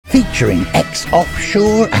featuring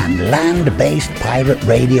ex-offshore and land-based pirate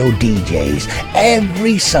radio DJs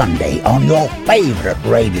every Sunday on your favourite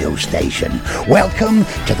radio station. Welcome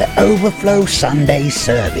to the Overflow Sunday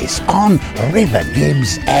service on River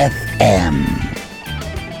Gibbs FM.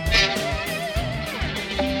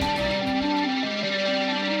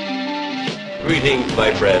 Greetings,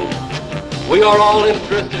 my friends. We are all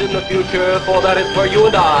interested in the future, for that is where you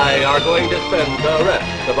and I are going to spend the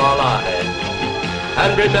rest of our lives.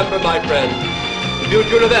 And remember, my friends,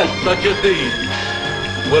 future events such as these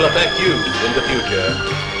will affect you in the future.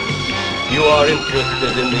 You are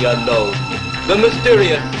interested in the unknown, the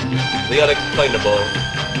mysterious, the unexplainable.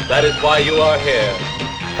 That is why you are here.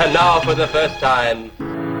 And now, for the first time,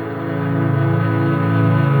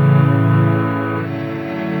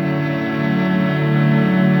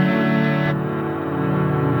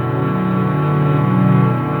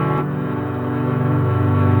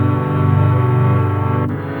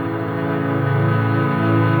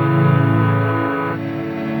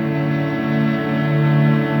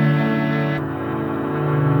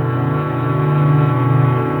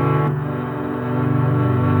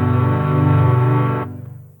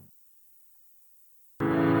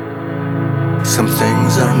 some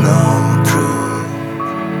things are not true.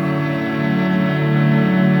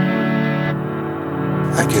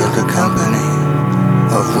 I killed a company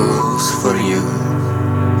of wolves for you,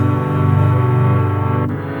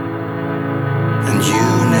 and you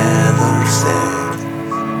never said.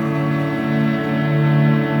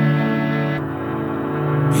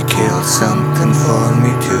 You killed something for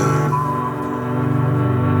me too.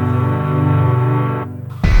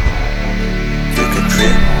 Took a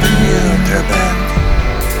trip in your trabant,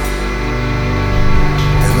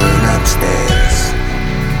 the moon upstairs,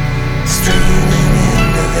 streaming in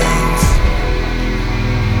the veins.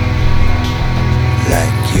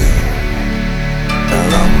 Like you, the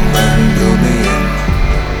lumber blew me in.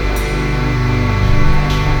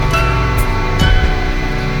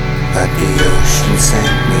 But the ocean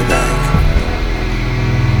sent me back.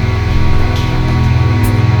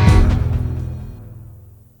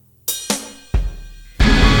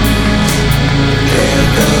 There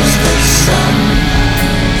goes the sun,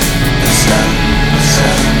 the sun, the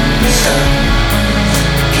sun, the sun.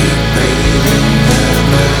 Keep breathing the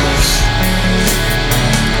blues.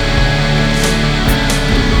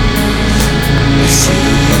 You see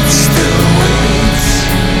it still waits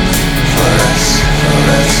for us, for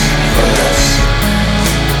us, for us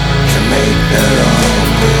to make their own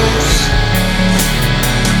rules.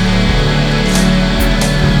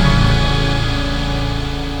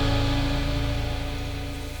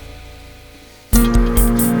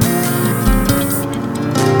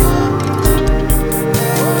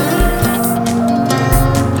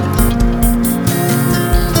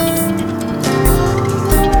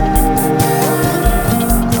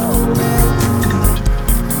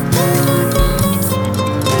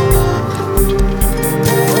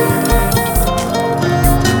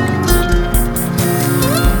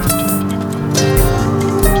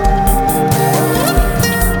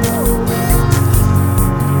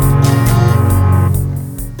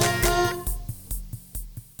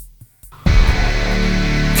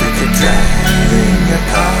 Take a drive in your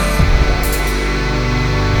car,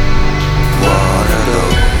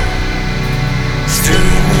 Waterloo,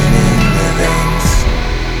 streaming in the veins.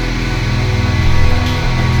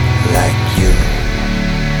 Like you,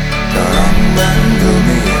 the rumble blew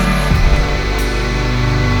me in.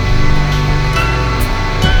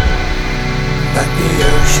 But the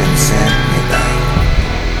ocean sent me back.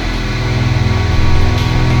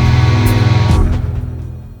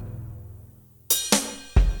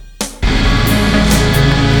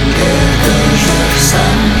 There goes your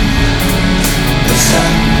sun, the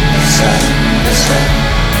sun, the sun, the sun.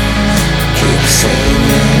 Keep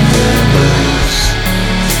singing the blues.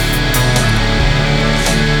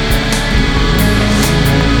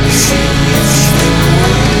 You see it still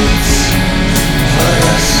waits for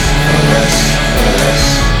us, for us, for us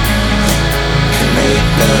to make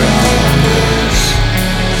their own rules.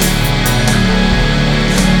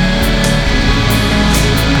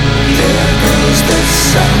 There goes the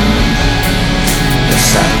sun, the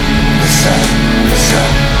sun, the sun, the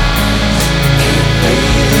sun. Keep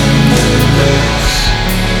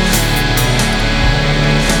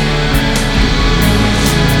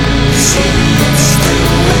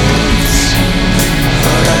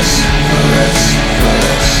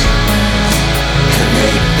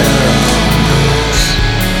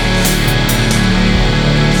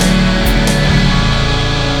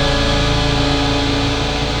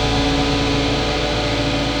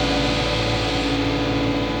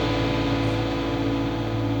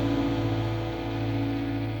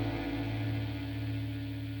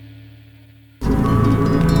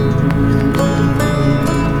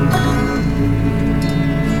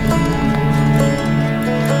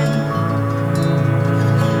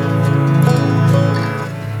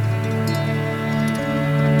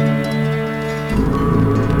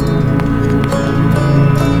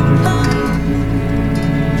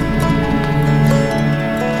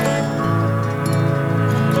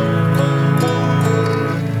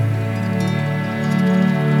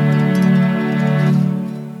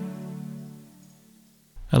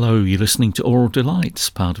Hello, you're listening to Aural Delights,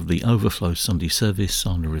 part of the Overflow Sunday service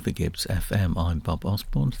on River Gibbs FM. I'm Bob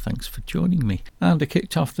Osborne, thanks for joining me. And I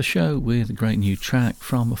kicked off the show with a great new track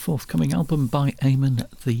from a forthcoming album by Eamon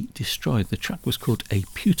The Destroyer. The track was called A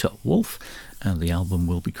Pewter Wolf, and the album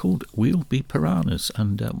will be called We'll Be Piranhas,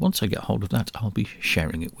 and once I get hold of that I'll be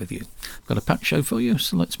sharing it with you. I've got a packed show for you,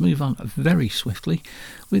 so let's move on very swiftly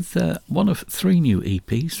with one of 3 new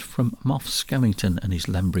EPs from Moff Skellington and his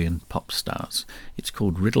Lembryon Popstars. It's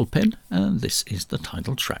called Riddle Pin, and this is the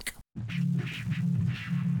title track.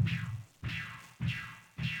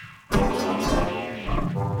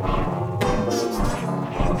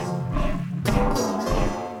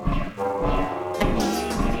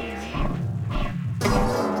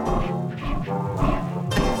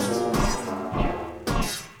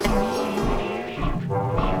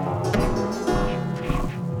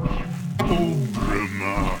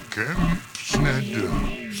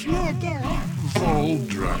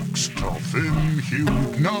 Voldrax toffin Hugh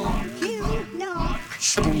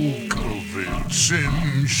Spook of its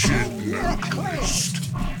in Shidnaclist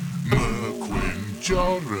Merquin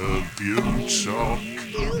Jorah Butesock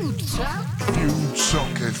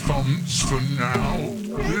Butesock fonts for now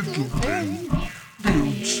Riddlepin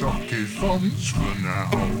Butesock fonts for now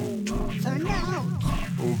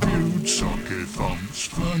Oh Butesock fonts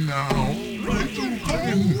for now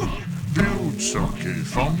Riddlepin Butesock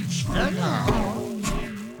fonts for now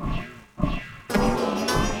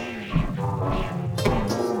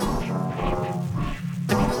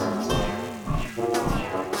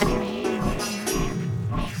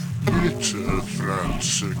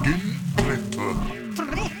Again, Tripper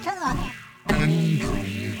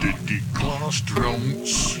Endrum Diddy Class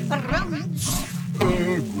Drunts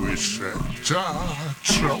Erguisetta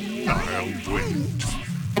Trop Nile Wind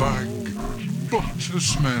Bag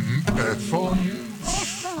Buttersmem Effons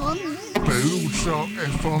Butesock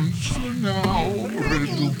Effons for now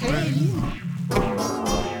Riddlepin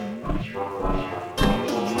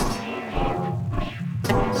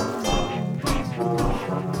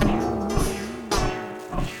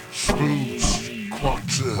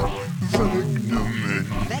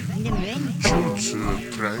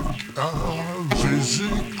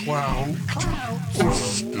Cloud,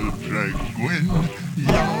 Osterbreg-Gwyn,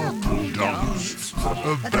 Yarpledons,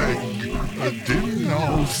 a beg, a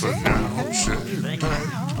dimnall for now, said bed,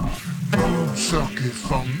 Butesock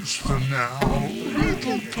fonts for now,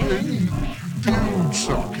 Riddlepin,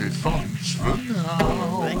 Butesock fonts for now,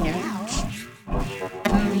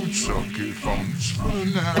 Butesock fonts for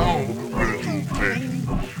now, Riddlepin,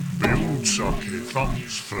 Butesock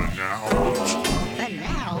fonts for now.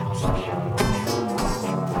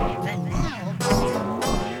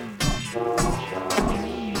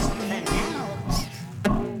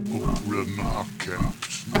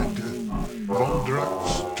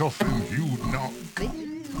 Voldrax, Toffin, Hugh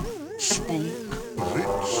Spook,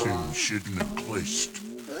 Vitz in Shidnaclist,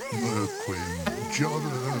 Merquin,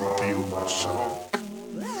 Jorah Butesock,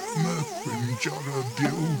 Merquin, Jorah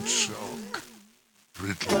Butesock,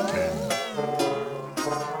 Riddlepin.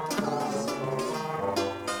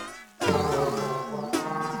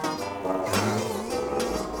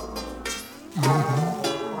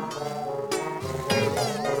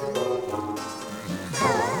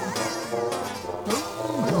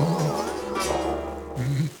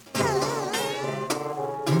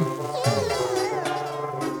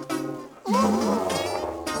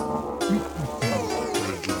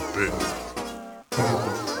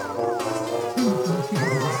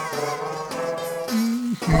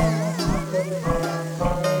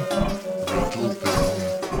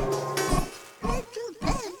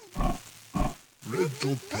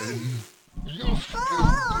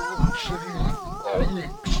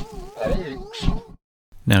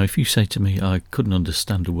 Now, if you say to me I couldn't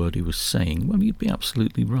understand a word he was saying, well, you'd be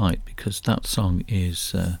absolutely right, because that song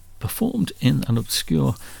is performed in an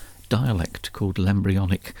obscure dialect called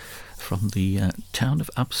Lembryonic from the town of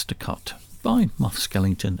Abstercott by Moff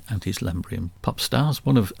Skellington and his Lembryon Popstars,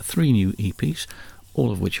 one of 3 new EPs, all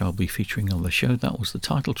of which I'll be featuring on the show. That was the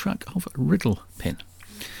title track of Riddle Pin.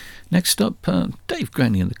 Next up, Dave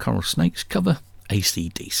Graney and the Coral Snakes cover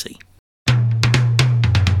AC/DC.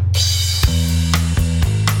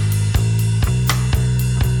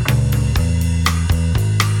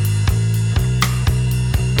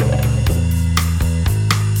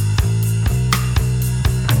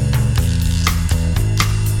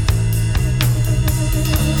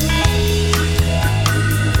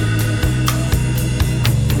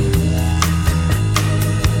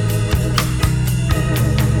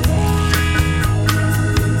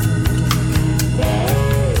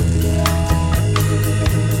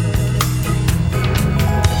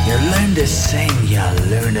 learn to sing, you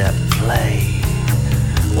learn to play.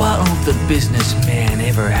 Why don't the businessman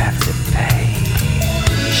ever have to pay?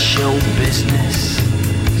 Show business.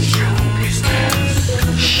 Show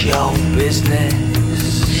business. Show business.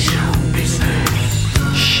 Show business.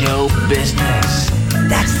 Show business.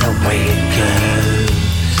 That's the way it goes.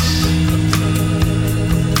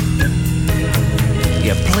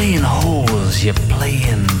 You're playing holes, you're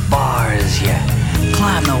playing bars, you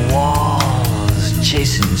climb the walls,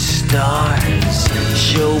 chasing stars.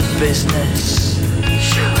 Show business.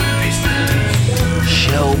 Show business.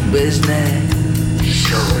 Show business.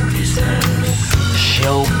 Show business.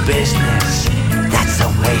 Show business. That's the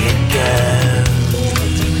way it goes.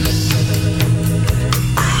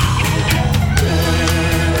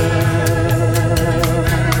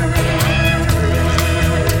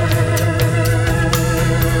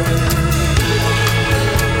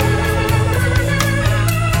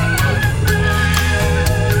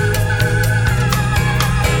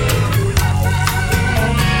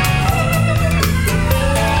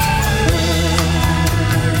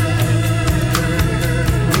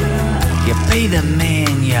 Pay the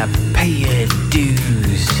man, you pay your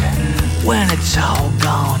dues. When it's all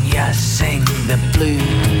gone, you sing the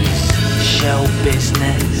blues. Show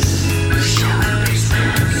business. Show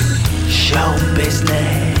business. Show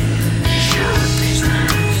business. Show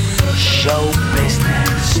business. Show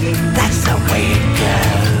business. That's the way it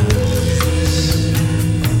goes.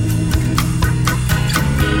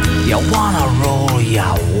 You wanna roll, you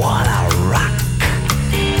wanna rock.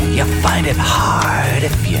 You find it hard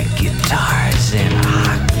if your guitar's in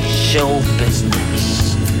hock. Show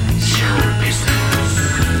business. Show business.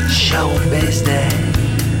 Show business.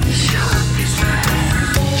 Show business.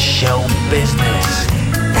 Show business.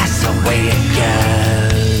 That's the way it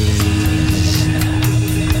goes.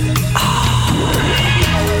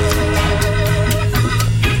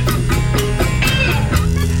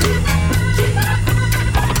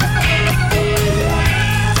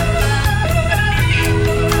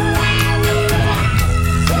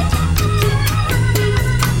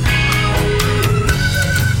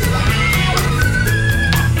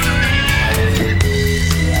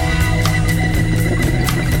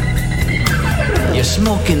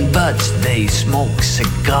 Smoking butts, they smoke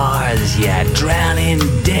cigars. Yeah, drown in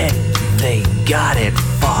debt, they got it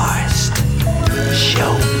fast.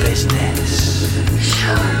 Show business.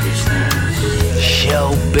 Show business.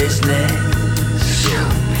 Show business. Show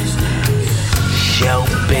business. Show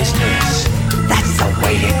business. That's the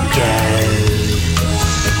way it goes.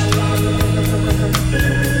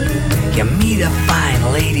 You meet a fine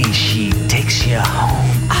lady, she takes you home.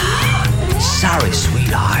 Sorry,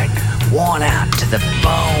 sweetheart. Worn out to the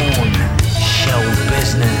bone. Show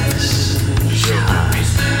business. Show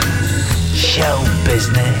business. Show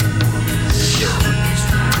business. Show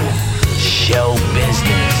business. Show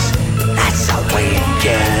business. That's the way it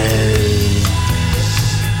goes.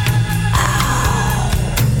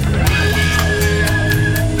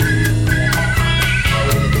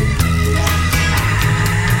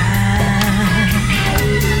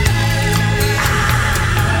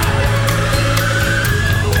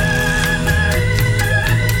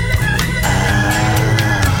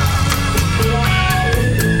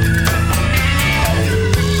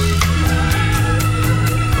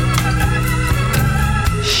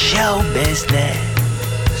 Show business.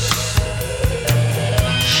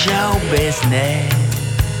 Show business.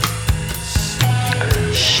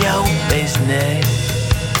 Show business.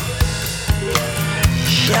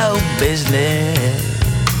 Show business.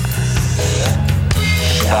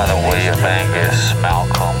 By the way of Angus,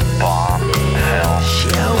 Malcolm, Bond,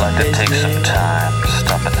 Phil, like to take some time,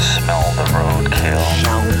 stop and smell the roadkill.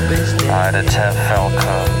 Ida Tav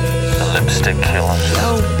Falco, the Lipstick Killers,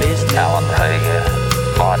 Alan Vega,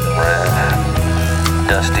 Martin Rev,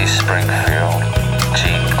 Dusty Springfield,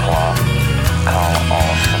 Gene Clark, Carl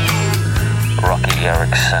Olsen, Rocky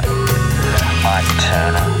Erickson, Mike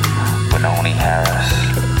Turner, Winoni Harris,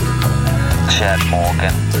 Chad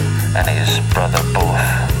Morgan and his brother Booth,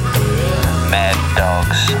 Mad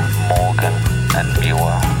Dogs, Morgan and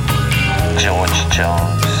Muir, George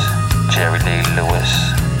Jones, Jerry Lee Lewis,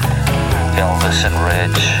 Elvis and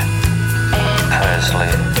Reg,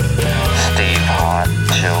 Presley, Steve Hart,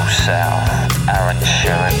 Joe South, Aaron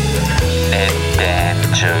Sherritt, Ned Dan,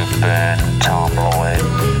 Joe Byrne, Tom Lloyd,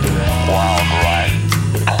 Wild Wright,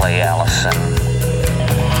 Clay Allison,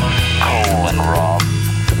 Cole and Rob,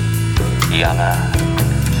 Younger,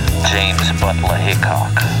 James Butler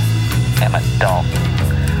Hickok, Emmett Dalton,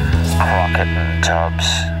 Crockett and Tubbs,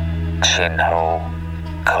 Chin Ho,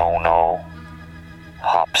 Kono,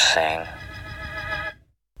 Hop Sing.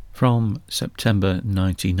 From September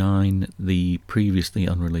 99, the previously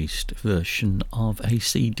unreleased version of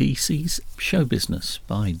AC/DC's Show Business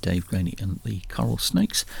by Dave Graney and the Coral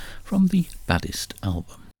Snakes from the Baddest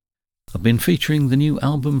album. I've been featuring the new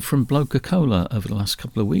album from Blokeacoloa over the last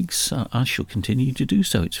couple of weeks. I shall continue to do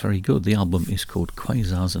so. It's very good. The album is called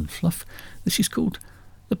Quasars and Fluff. This is called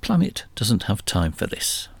The Planet Doesn't Have Time for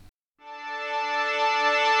This.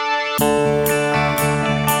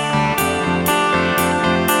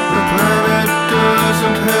 The planet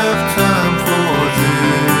doesn't have time for this.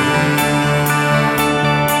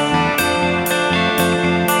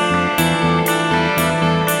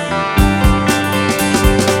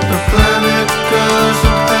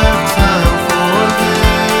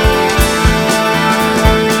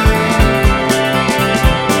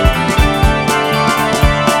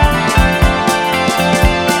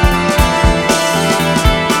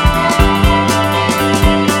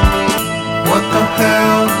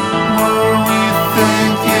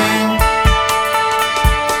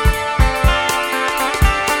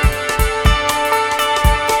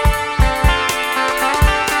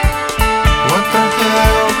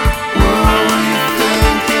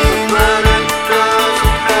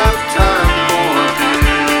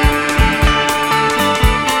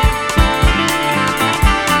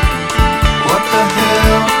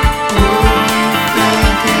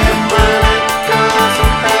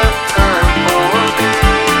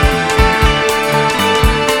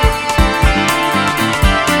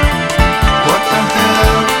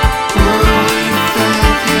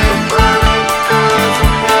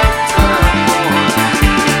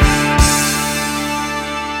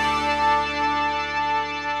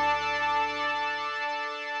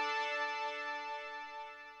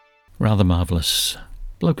 Rather marvellous.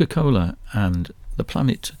 Blokeacoloa and The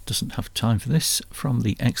Planet Doesn't Have Time for This from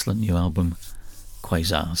the excellent new album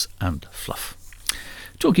Quasars and Fluff.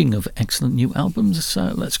 Talking of excellent new albums,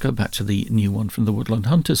 let's go back to the new one from the Woodland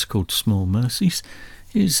Hunters called Small Mercies.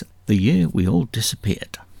 Here's The Year We All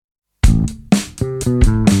Disappeared.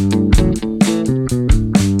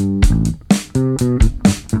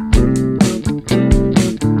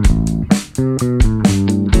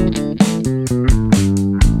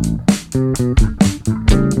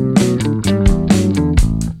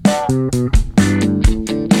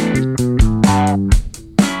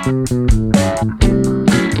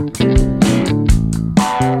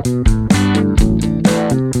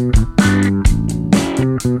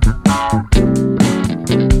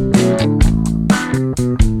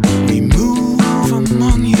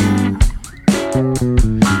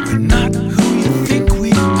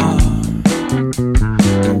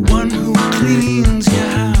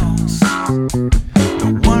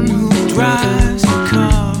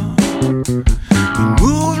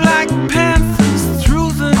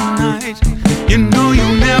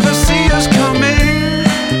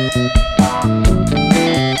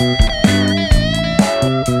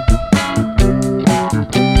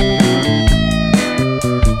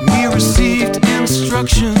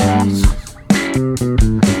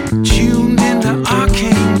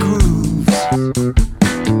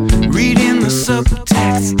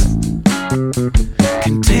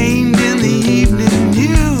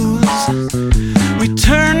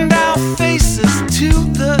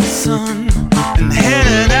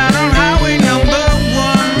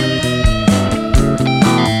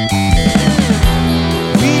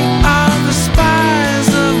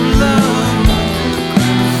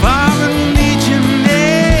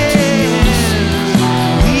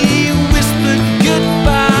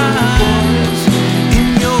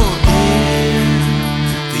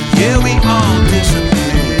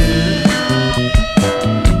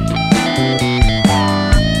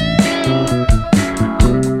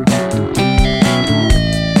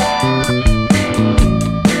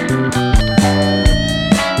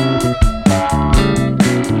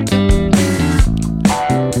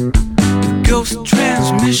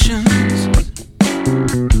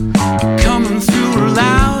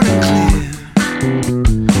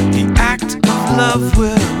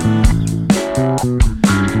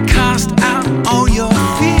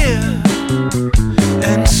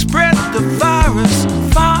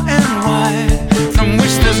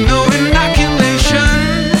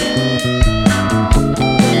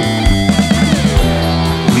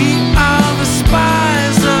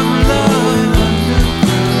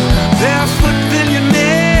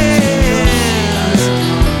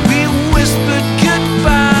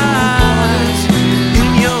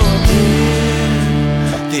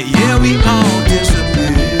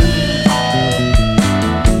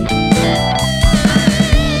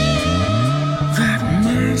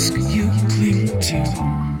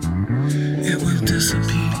 it will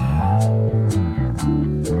disappear.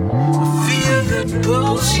 The fear that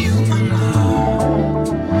pulls you under,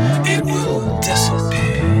 it will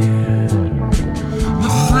disappear.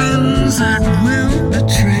 The friends that will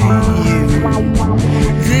betray you,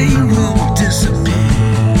 they will disappear.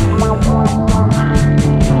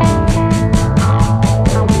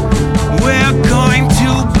 We're going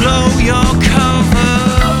to blow your cover.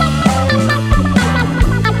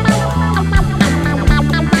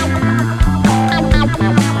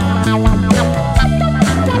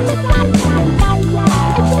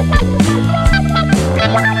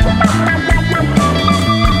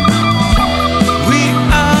 We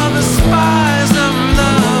are the spies of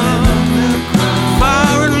love,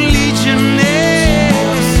 foreign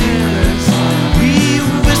legionnaires. We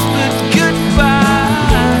whispered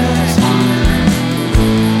goodbyes,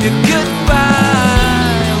 goodbye.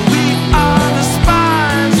 We are the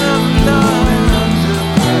spies of love,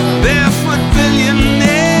 barefoot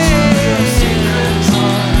billionaires.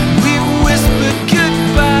 We whispered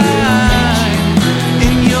goodbye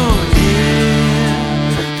in your ear.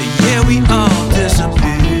 The year we all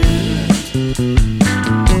disappeared.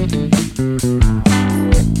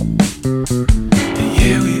 The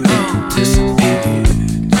year we all disappeared.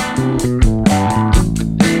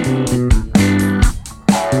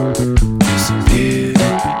 Disappeared,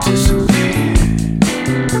 disappeared.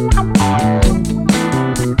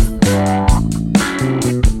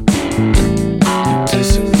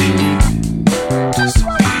 Disappeared,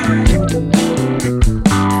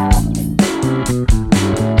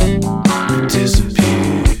 disappeared. Disappeared,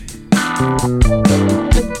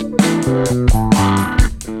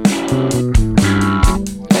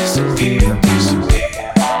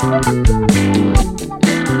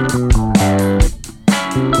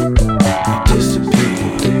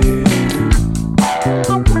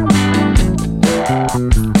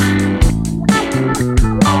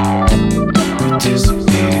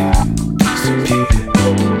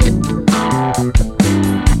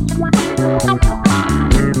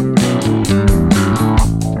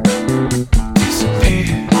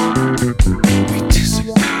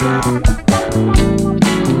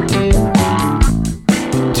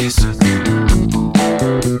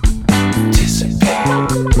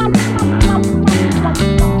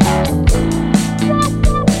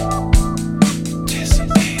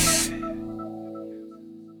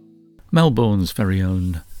 Melbourne's very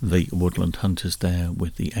own The Woodland Hunters there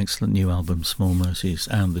with the excellent new album Small Mercies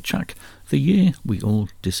and the track The Year We All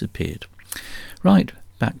Disappeared. Right,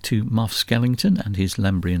 back to Moff Skellington and his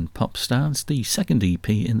Lembryon Popstars. The second EP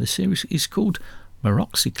in the series is called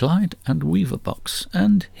Moroxyclyde and Weaverbox,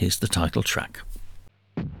 and here's the title track.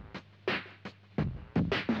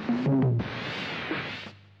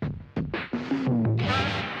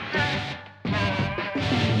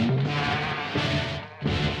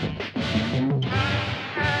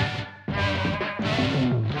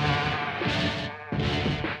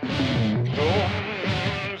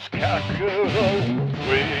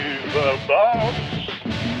 Weaverbox,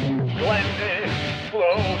 Glenny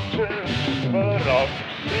floaters, Moroxyclyde,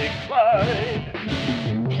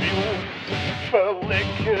 beautiful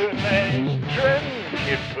liquor-named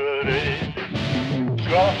drinking parade,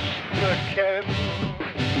 Gloucester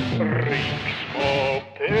reeks more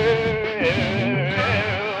pills.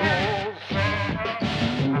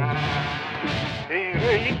 He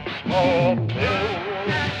reeks more pills.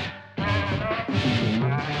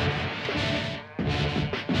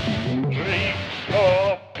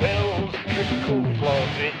 Pills, trickle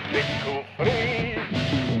flossy, trickle free.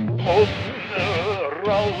 Open the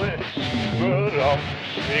rollers, Moroxyclyde.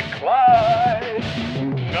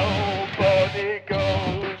 Nobody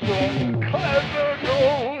goes on clever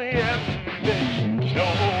goalie-ended.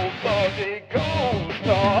 Nobody goes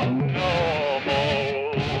not normal,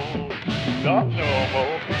 not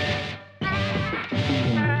normal.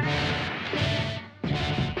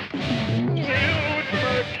 Nude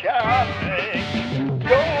mechanic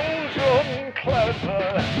goes unclever,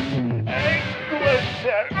 Anglo-Saxon,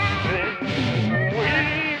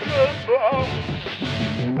 Weaverbox,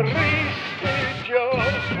 Reesty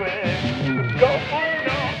Joseph,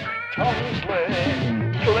 Governor Tonsley,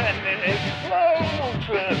 Glenny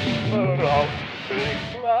Floaters, Moroxyclyde.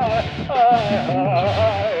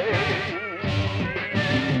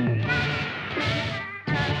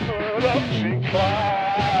 Moroxyclyde.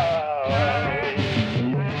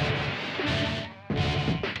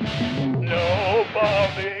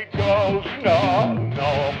 Nobody goes not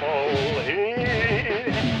normal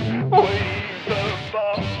here.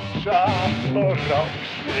 Weaverbox,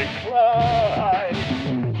 Moroxyclyde.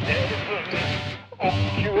 Devon's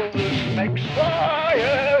Oculus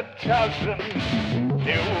Anxiety. chasm,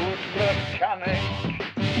 nude mechanic,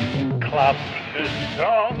 clapped the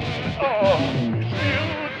song of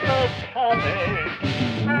nude mechanic,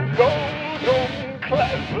 golden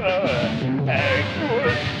clever, egg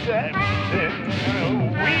was sent in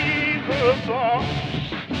weaver box,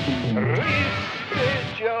 Reese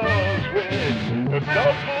Joes with a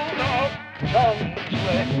double knob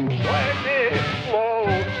tongue-slick, 20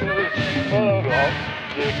 floaters for off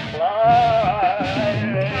decline.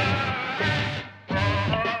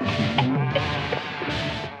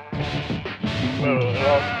 For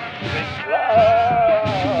off decline.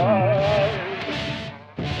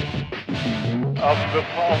 Up the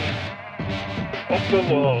pond, up the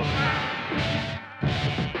lawn,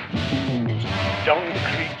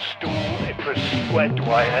 concrete stool for square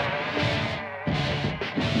wire,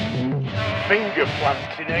 finger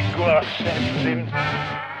planting a glass everything,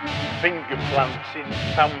 finger planting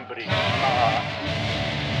Ambry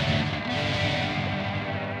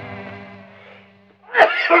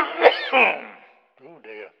Smart. Oh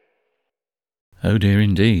dear. Oh dear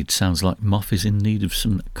indeed, sounds like Moff is in need of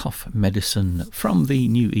some cough medicine from the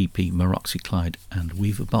new EP Moroxyclide and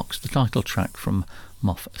Weaver Box, the title track from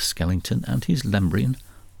Moff Skellington and his Lembryon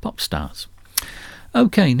Popstars.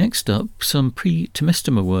 OK, next up, some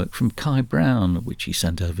pre-Temistoma work from Kai Brown, which he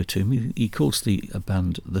sent over to me. He calls the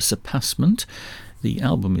band The Surpassment. The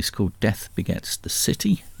album is called Death Begets the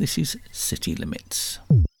City. This is City Limits.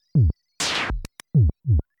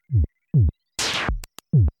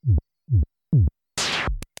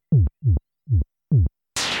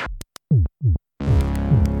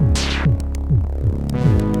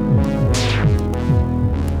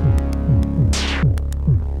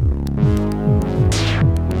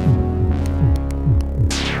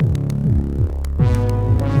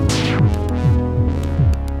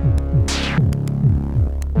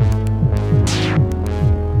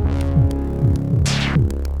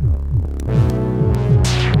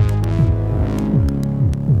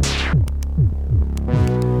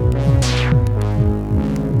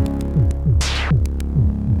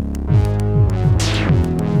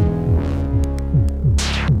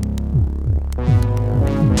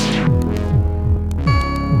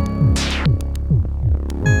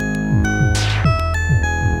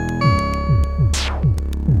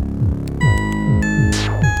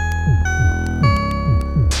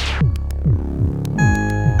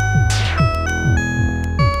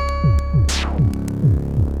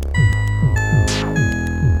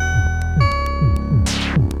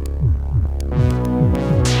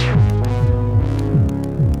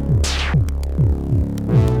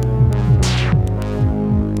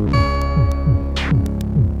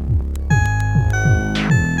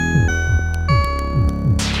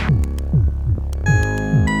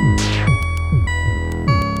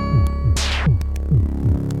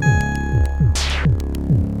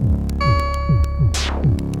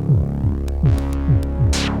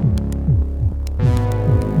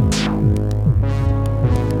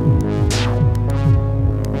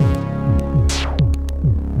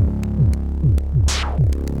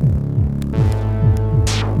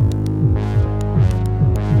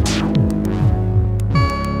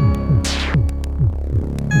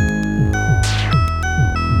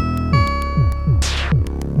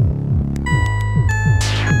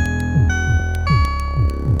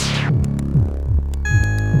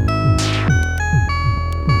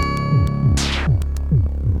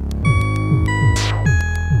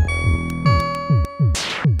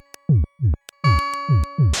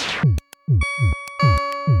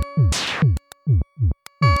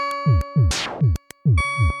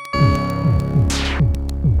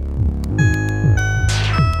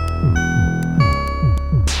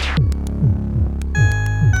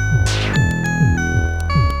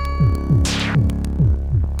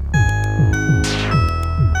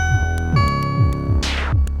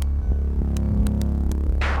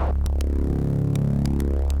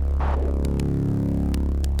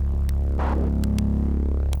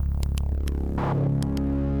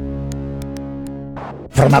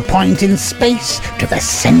 From a point in space to the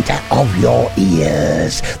centre of your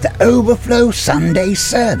ears, the Overflow Sunday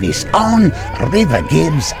service on River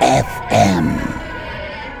Gibbs FM.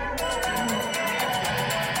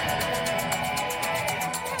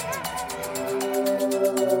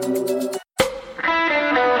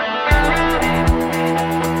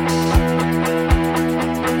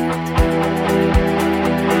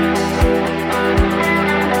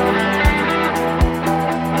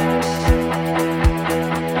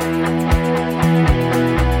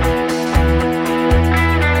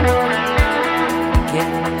 Get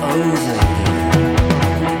over here.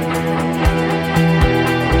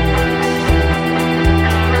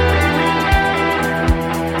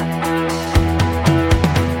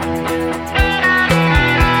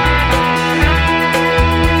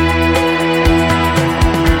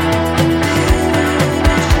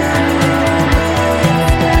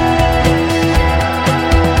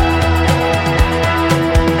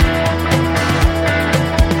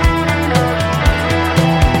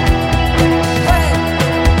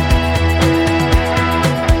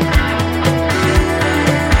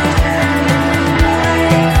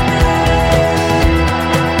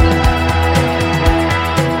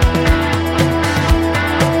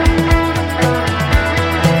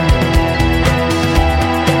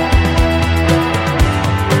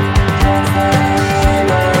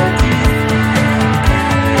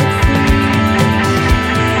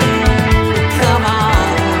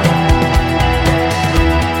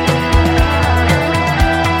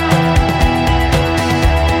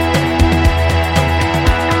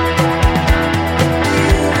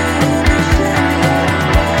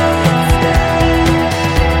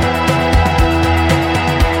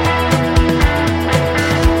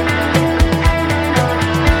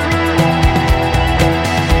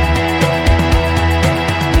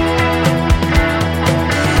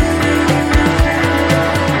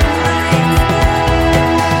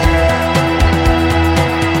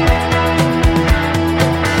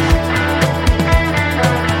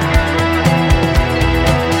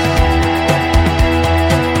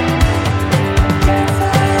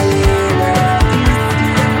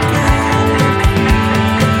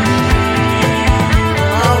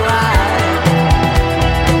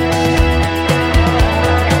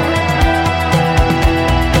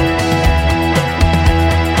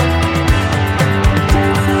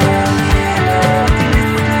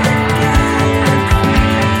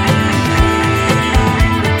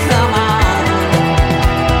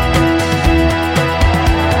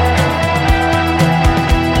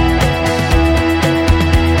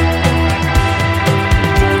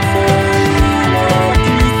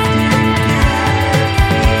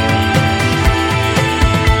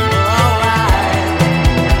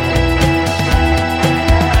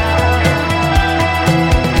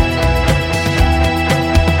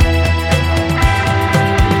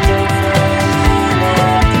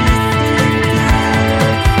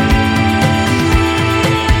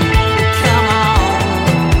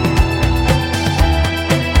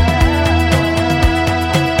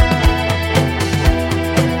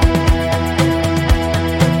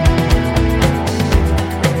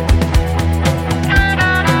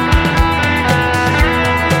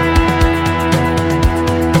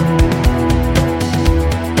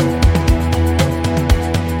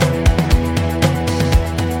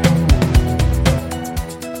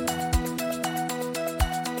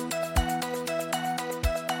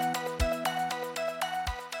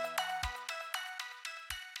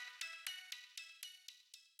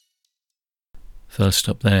 First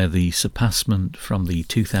up there, the Surpassment from the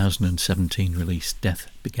 2017 release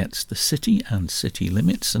Death Begets the City and City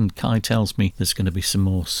Limits, and Kai tells me there's going to be some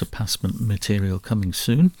more Surpassment material coming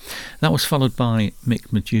soon. That was followed by Mick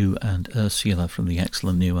Medew and Ursula from the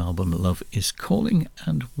excellent new album Love Is Calling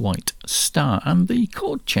and White Star, and the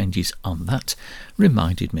chord changes on that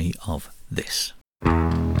reminded me of this.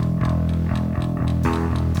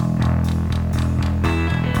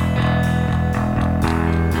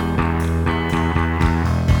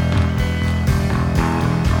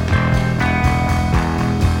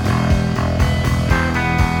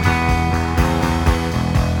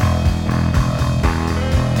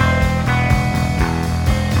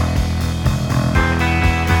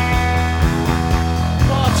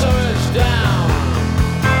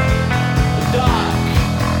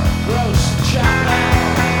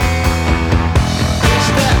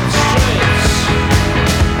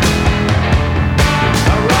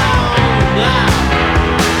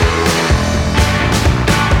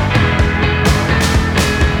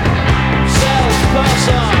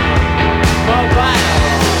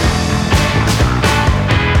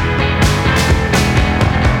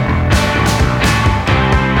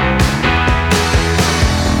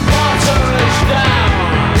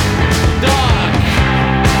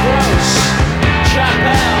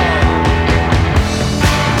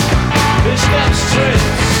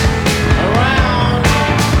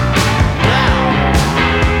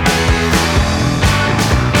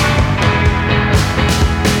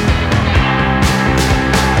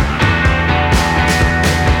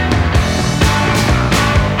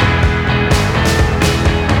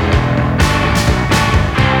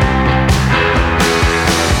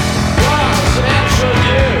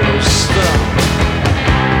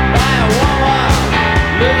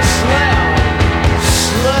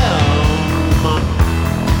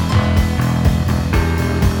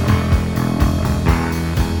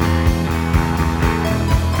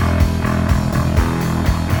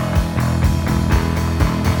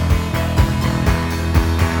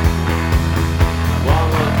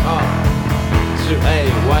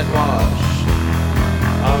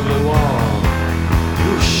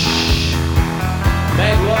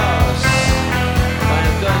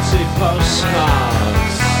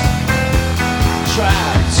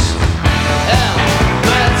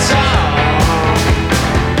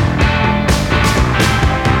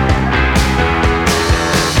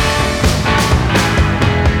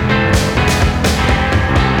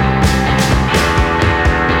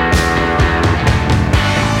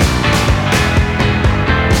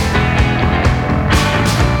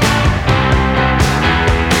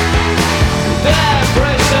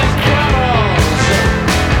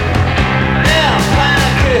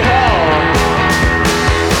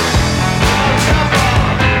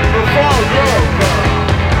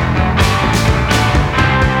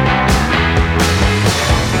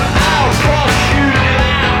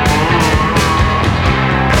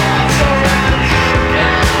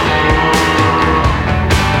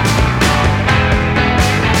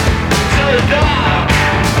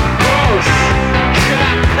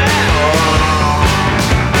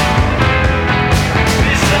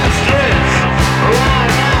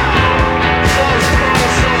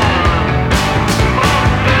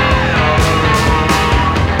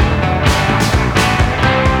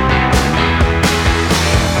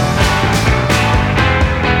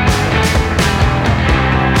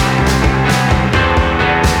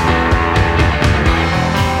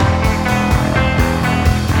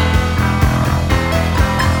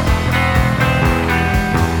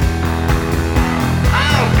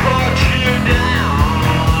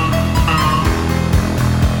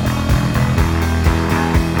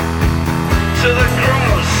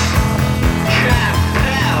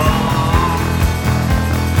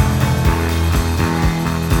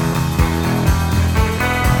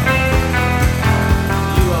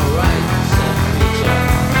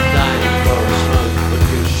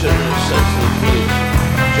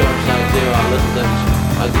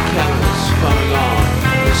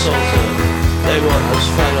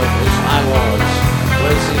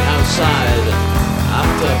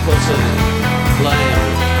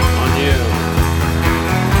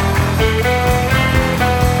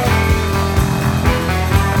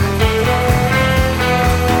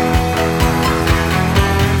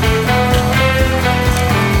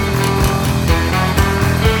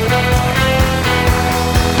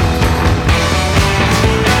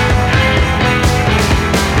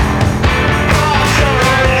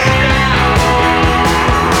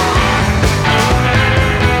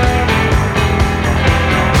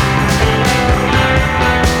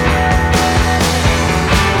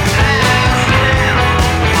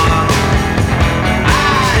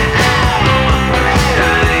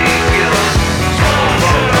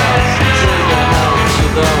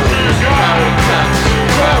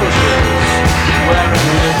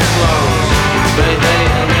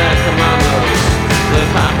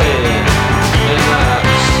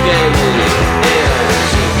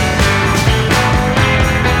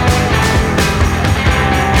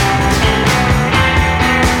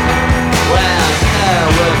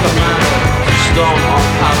 storm of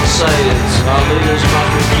palisades. Our leaders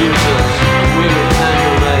must refuse us. We will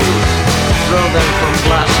handle maize. Throw them from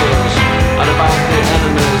glasses at about the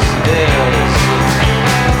enemy's ears.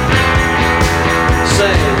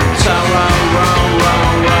 Sing, tow round, round,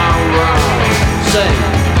 round, round, round. Sing,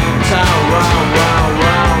 tow round, round,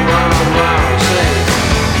 round, round, round. Sing,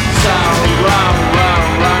 tow round,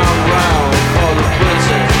 round, round, round for the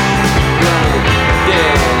British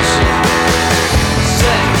Grenadiers.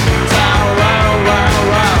 Sing, tow round, round,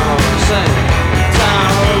 round. Sing,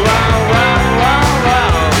 tow round, round, round,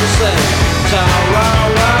 round. Sing, tow round,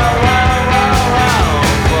 round, round, round, round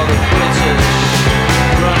for the British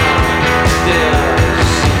Grenadiers.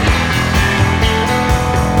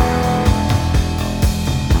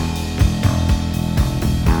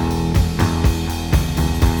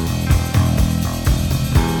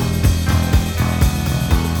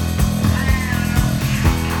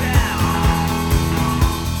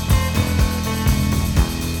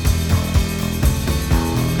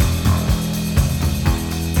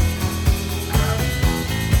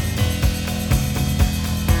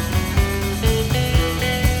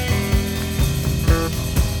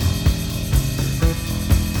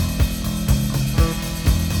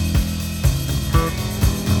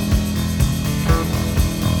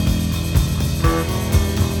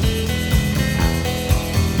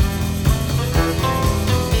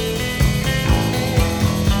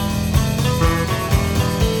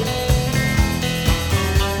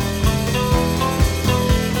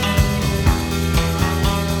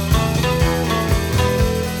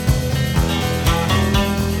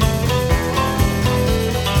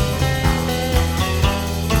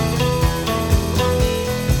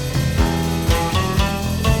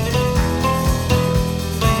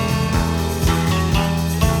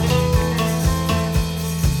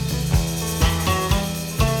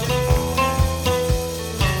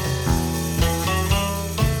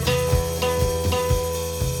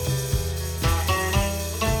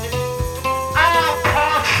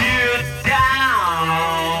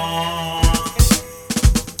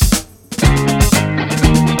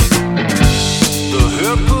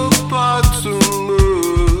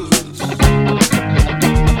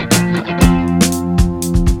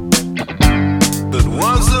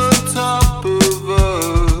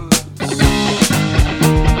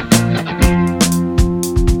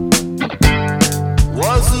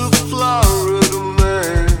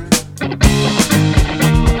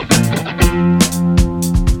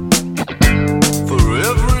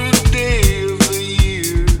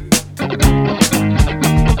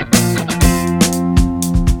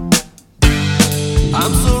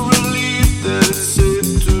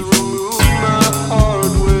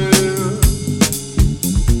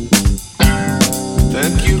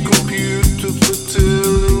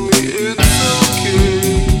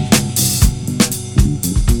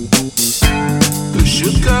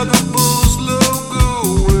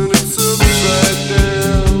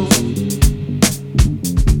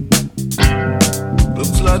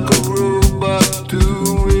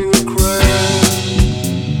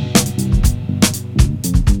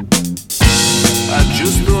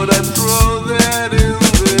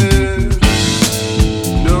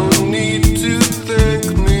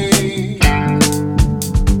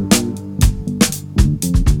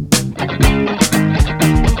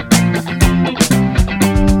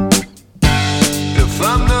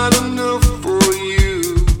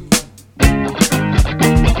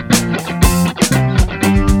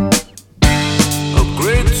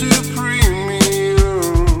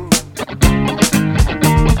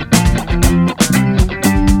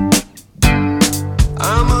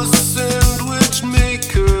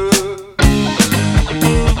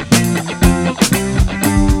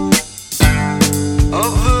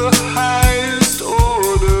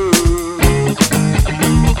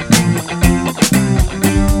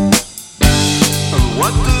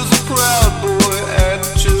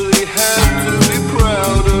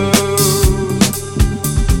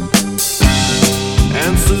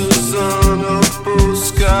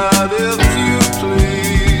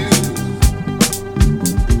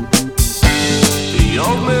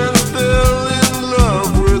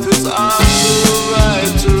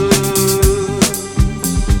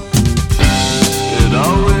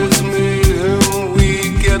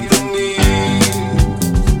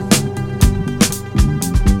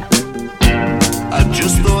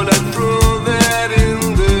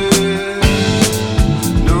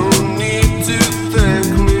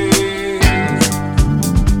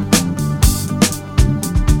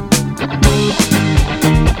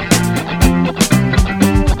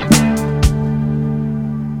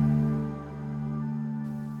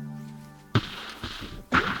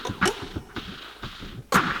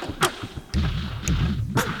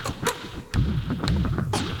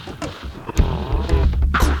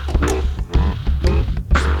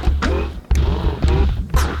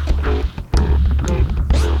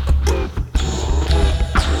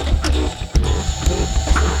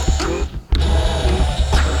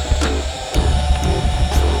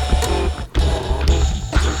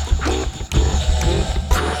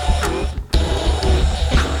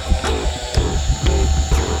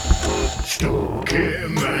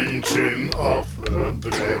 Parting off the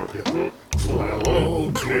break, flow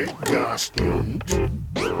great gasket.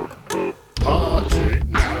 Party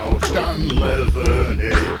now, stand living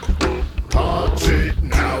it. Party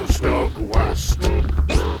now, stock west.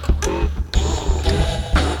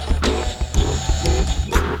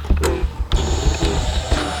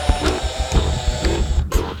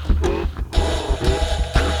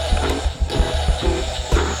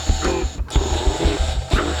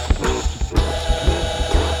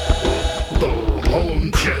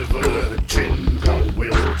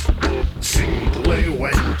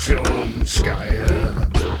 John Skyer.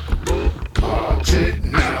 Party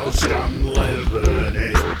now, stand living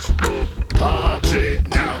it. Party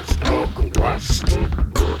now, stock west.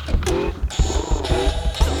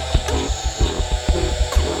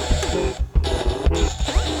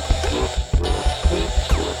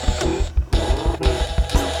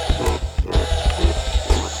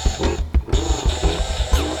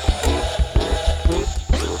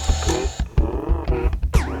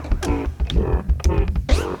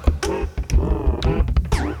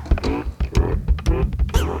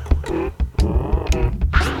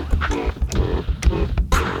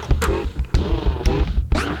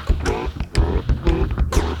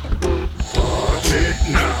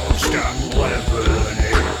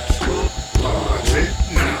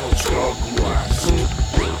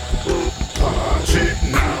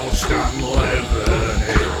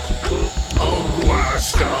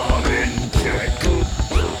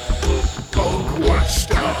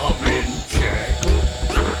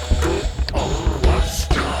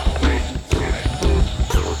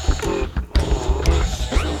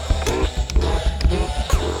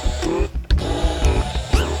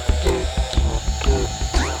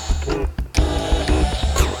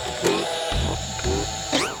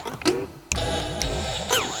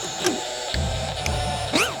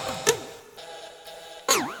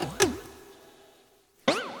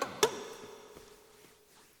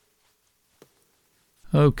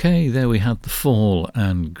 Okay, there we had The Fall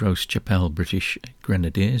and Gross Chapelle British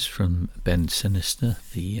Grenadiers from Ben Sinister,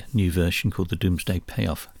 the new version called the Doomsday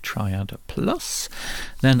Payoff Triad Plus.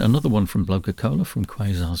 Then another one from Blokeacoloa from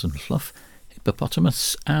Quasars and Fluff,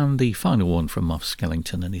 Hippopotamus, and the final one from Moff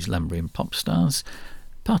Skellington and his Lembryon Popstars,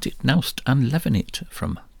 Partit Naust and Levenit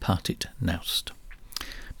from Partit Naust.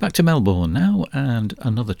 Back to Melbourne now, and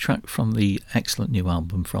another track from the excellent new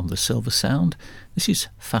album from the Silver Sound. This is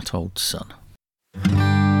Fat Old Son.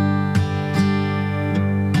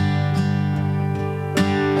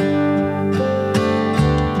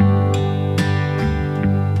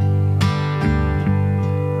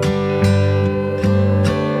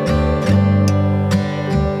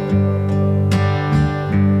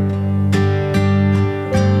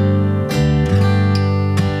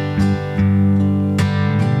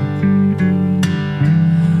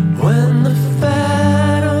 When the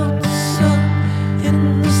fat old sun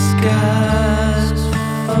in the sky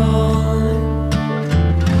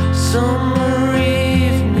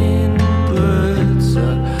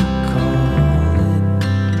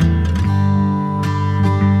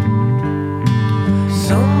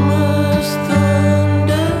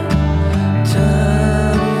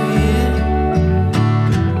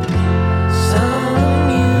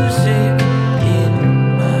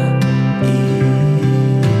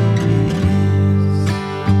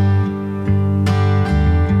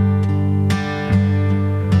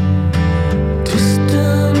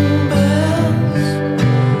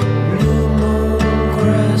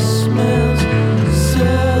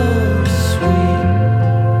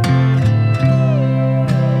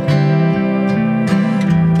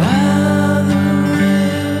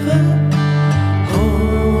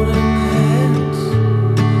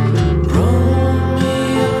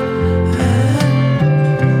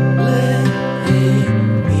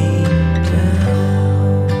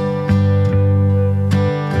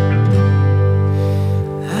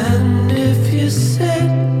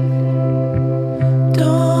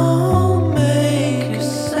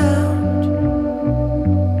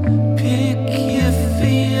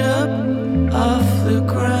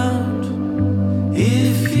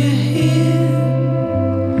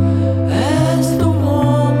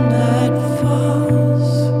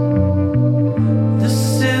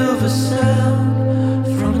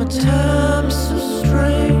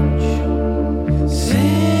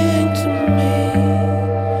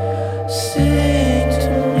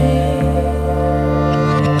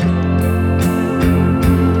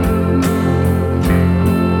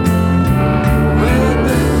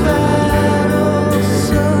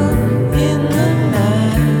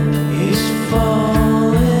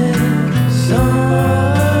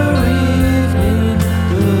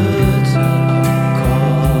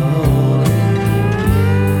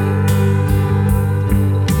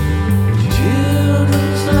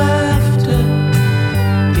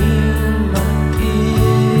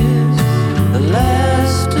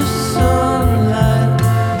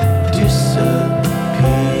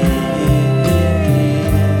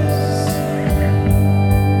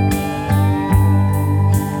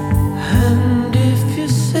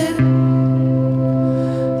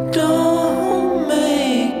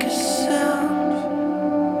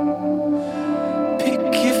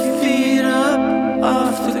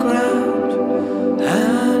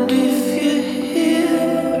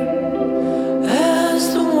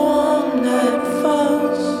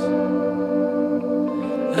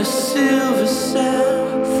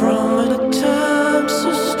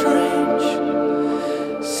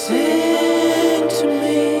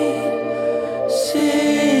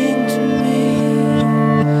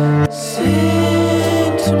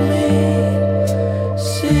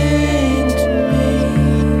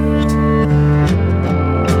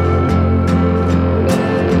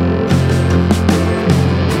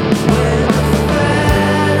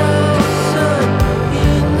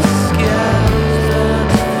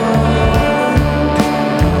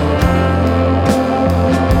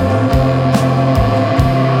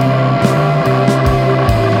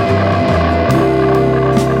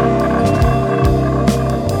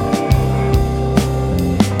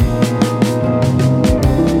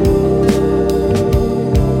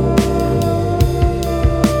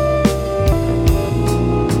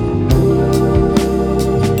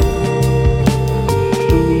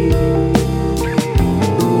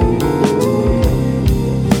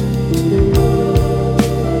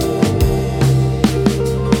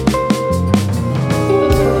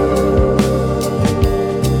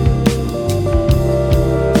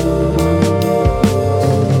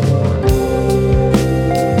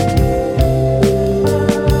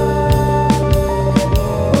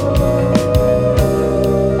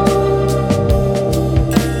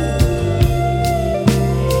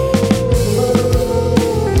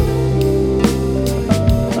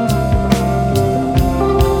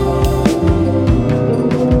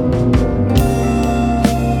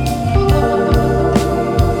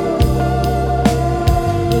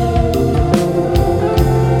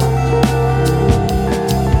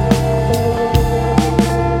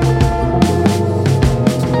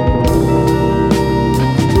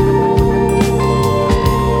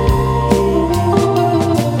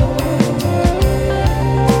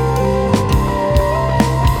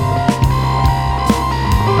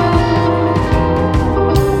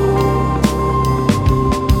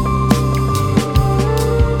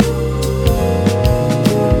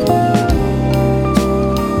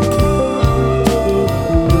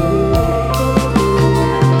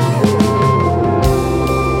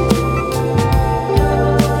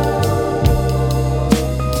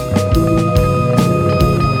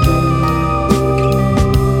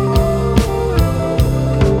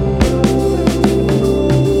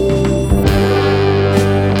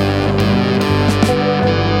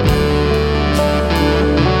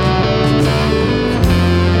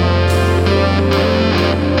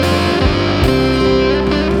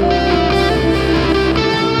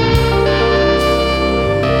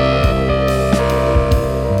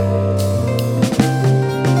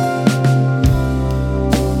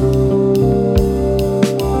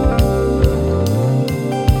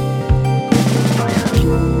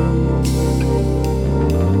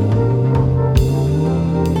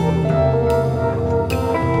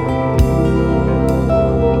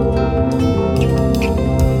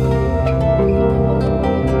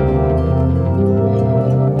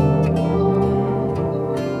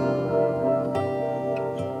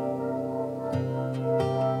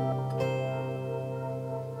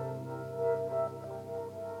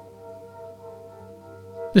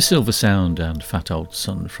The Silver Sound and Fat Old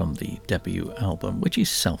Son from the debut album, which is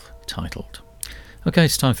self-titled. Okay,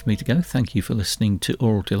 it's time for me to go. Thank you for listening to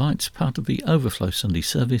Aural Delights, part of the Overflow Sunday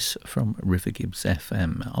service from River Gibbs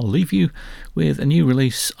FM. I'll leave you with a new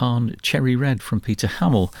release on Cherry Red from Peter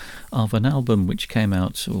Hammill of an album which came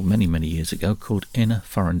out many, many years ago called In a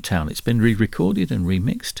Foreign Town. It's been re-recorded and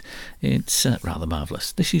remixed. It's rather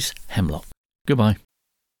marvellous. This is Hemlock. Goodbye.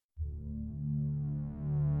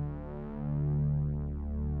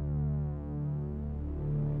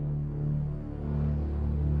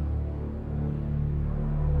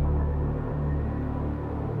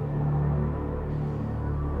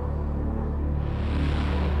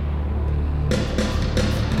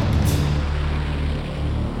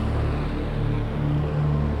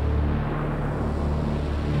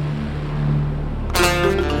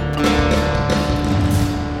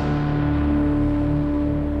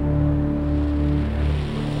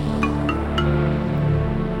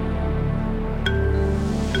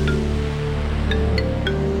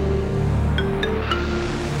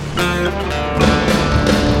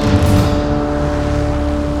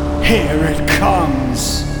 Here it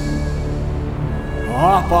comes,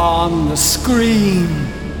 up on the screen,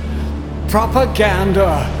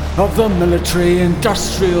 propaganda of the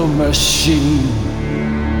military-industrial machine.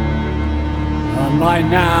 And by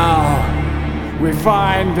now, we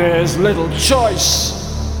find there's little choice.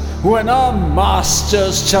 When our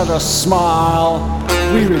masters tell us smile,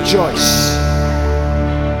 we rejoice.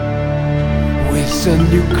 With the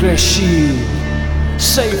nuclear shield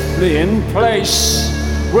safely in place,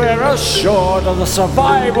 we're assured of the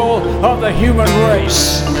survival of the human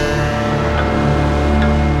race.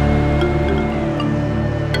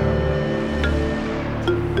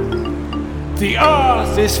 The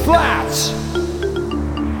earth is flat,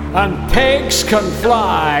 and pigs can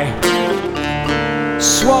fly.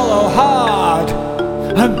 Swallow hard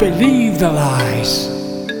and believe the lies.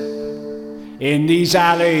 In these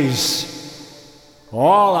alleys,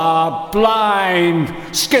 all are blind.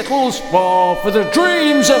 Skittles fall for the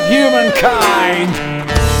dreams of humankind.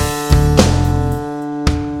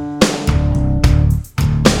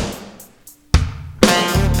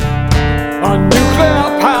 Our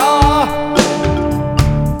nuclear power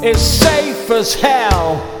is safe as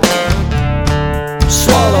hell.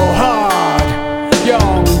 Swallow hard,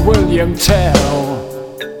 young William Tell.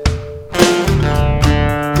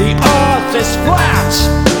 The earth is flat,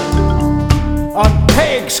 and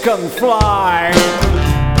pigs can fly.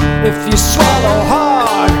 If you swallow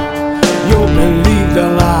hard, you'll believe the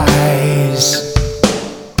lies.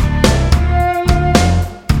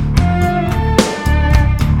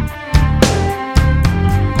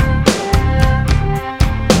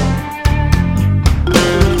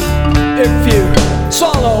 If you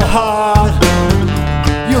swallow hard,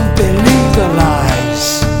 you'll believe the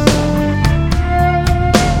lies.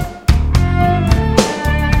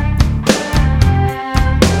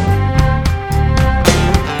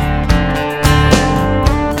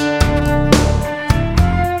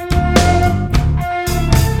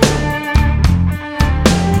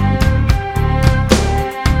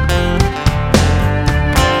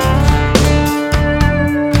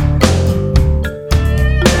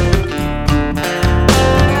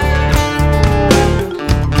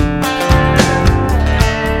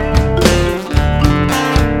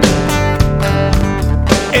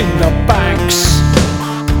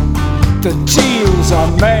 The deals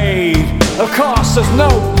are made. Of course, there's no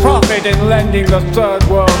profit in lending the third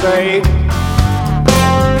world aid.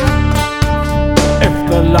 If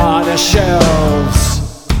the larder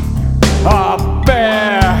shelves are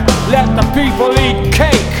bare, let the people eat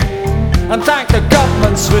cake and thank the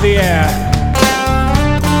governments for the air.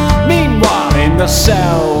 Meanwhile, in the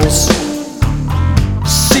cells,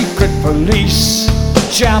 secret police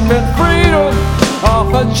champion freedom,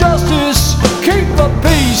 offer justice, keep the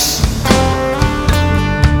peace.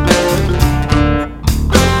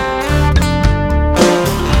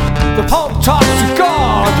 The Pope talks to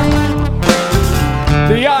God,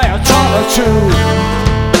 the Ayatollah too.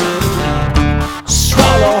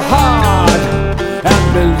 Swallow hard and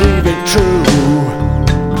believe it true.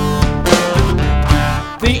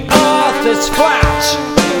 The earth is flat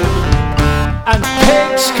and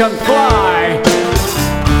pigs can fly.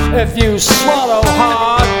 If you swallow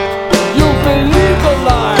hard, you'll believe the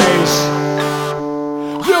lies.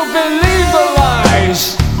 You'll believe the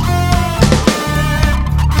lies.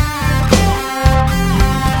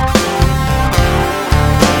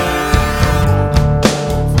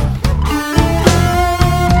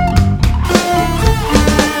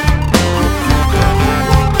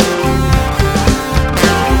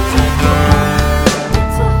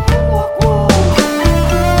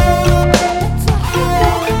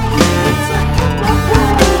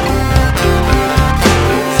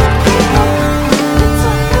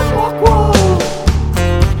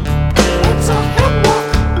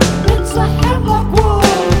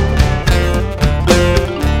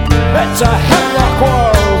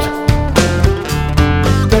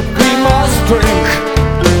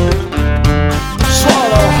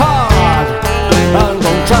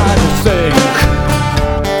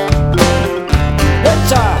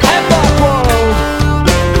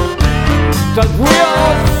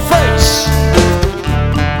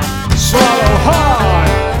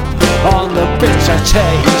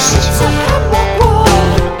 taste.